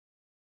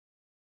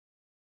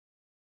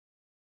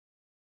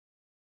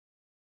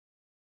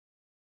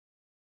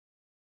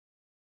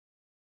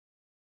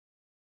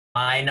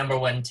My number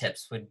one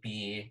tips would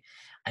be,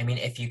 I mean,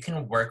 if you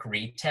can work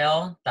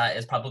retail, that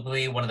is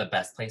probably one of the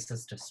best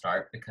places to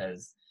start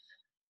because,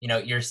 you know,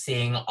 you're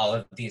seeing all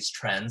of these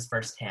trends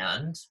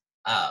firsthand.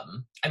 I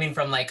mean,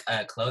 from like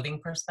a clothing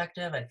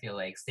perspective, I feel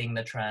like seeing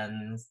the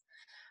trends,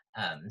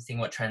 seeing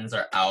what trends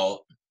are out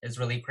is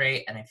really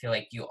great. And I feel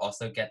like you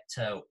also get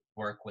to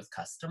work with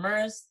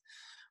customers,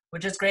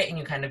 which is great. And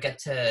you kind of get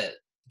to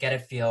get a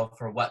feel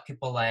for what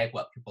people like,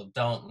 what people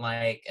don't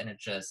like. And it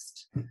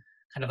just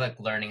kind of like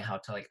learning how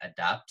to like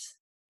adapt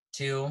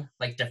to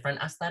like different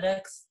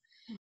aesthetics,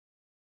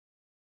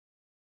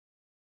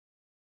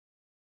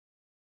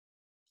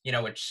 you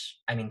know, which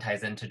I mean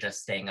ties into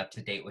just staying up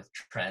to date with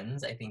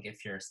trends. I think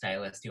if you're a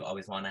stylist, you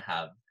always want to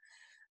have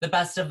the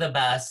best of the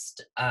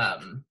best.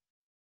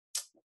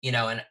 You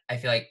know, and I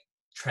feel like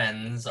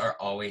trends are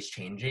always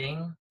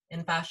changing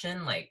in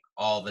fashion, like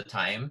all the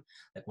time.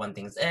 Like one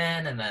thing's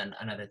in and then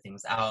another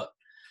thing's out.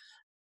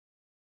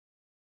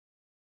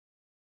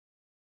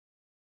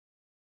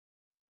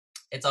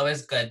 It's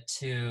always good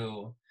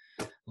to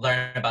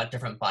learn about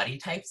different body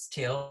types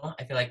too.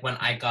 I feel like when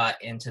I got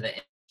into the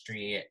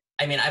industry,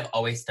 I mean, I've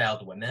always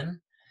styled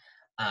women.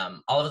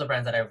 All of the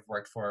brands that I've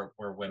worked for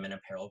were women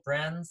apparel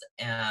brands.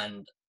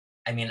 And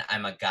I mean,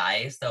 I'm a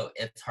guy, so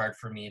it's hard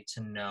for me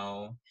to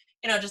know,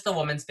 you know, just a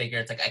woman's figure.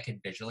 It's like I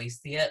could visually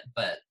see it,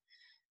 but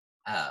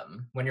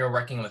when you're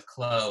working with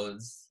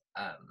clothes,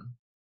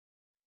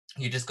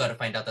 you just go to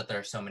find out that there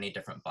are so many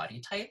different body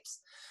types.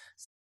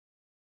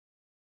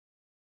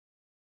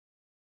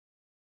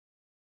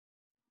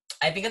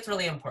 I think it's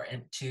really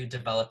important to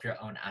develop your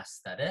own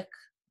aesthetic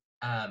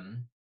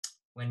um,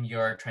 when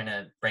you're trying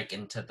to break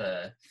into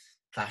the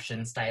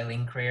fashion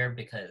styling career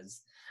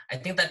because I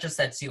think that just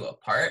sets you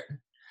apart.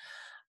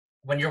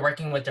 When you're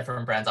working with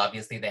different brands,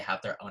 obviously they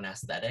have their own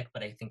aesthetic,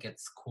 but I think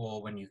it's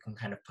cool when you can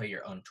kind of put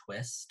your own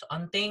twist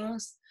on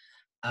things.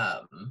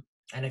 Um,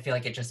 and I feel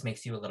like it just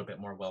makes you a little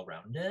bit more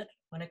well-rounded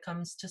when it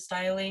comes to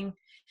styling.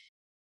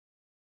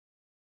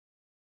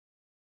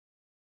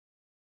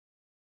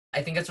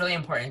 I think it's really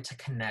important to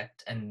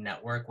connect and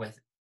network with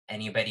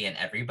anybody and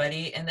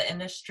everybody in the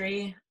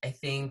industry. I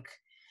think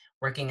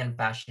working in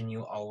fashion,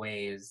 you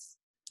always,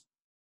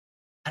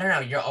 I don't know,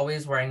 you're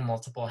always wearing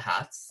multiple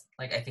hats.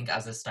 Like, I think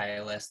as a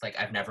stylist, like,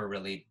 I've never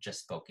really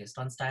just focused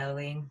on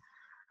styling.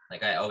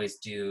 Like, I've always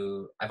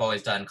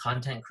done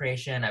content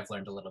creation. I've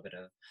learned a little bit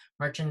of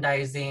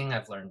merchandising.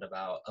 I've learned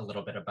about a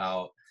little bit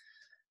about,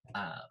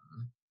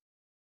 um,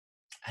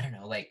 I don't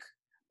know, like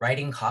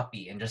writing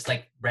copy and just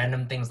like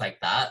random things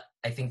like that.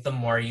 I think the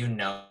more you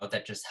know,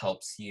 that just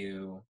helps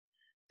you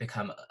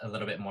become a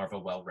little bit more of a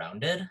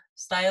well-rounded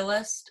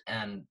stylist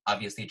and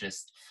obviously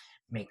just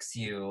makes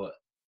you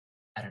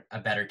a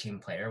better team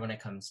player when it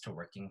comes to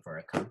working for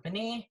a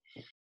company.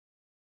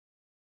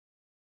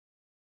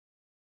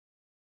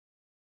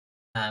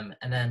 And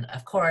then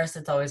of course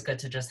it's always good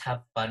to just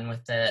have fun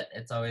with it.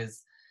 It's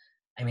always,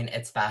 I mean,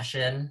 it's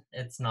fashion,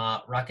 it's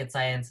not rocket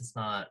science, it's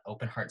not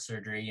open heart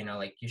surgery, you know,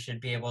 like you should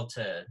be able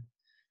to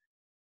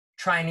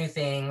try new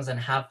things and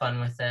have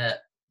fun with it,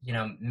 you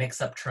know,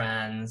 mix up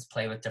trends,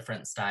 play with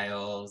different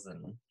styles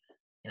and,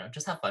 you know,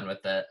 just have fun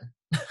with it.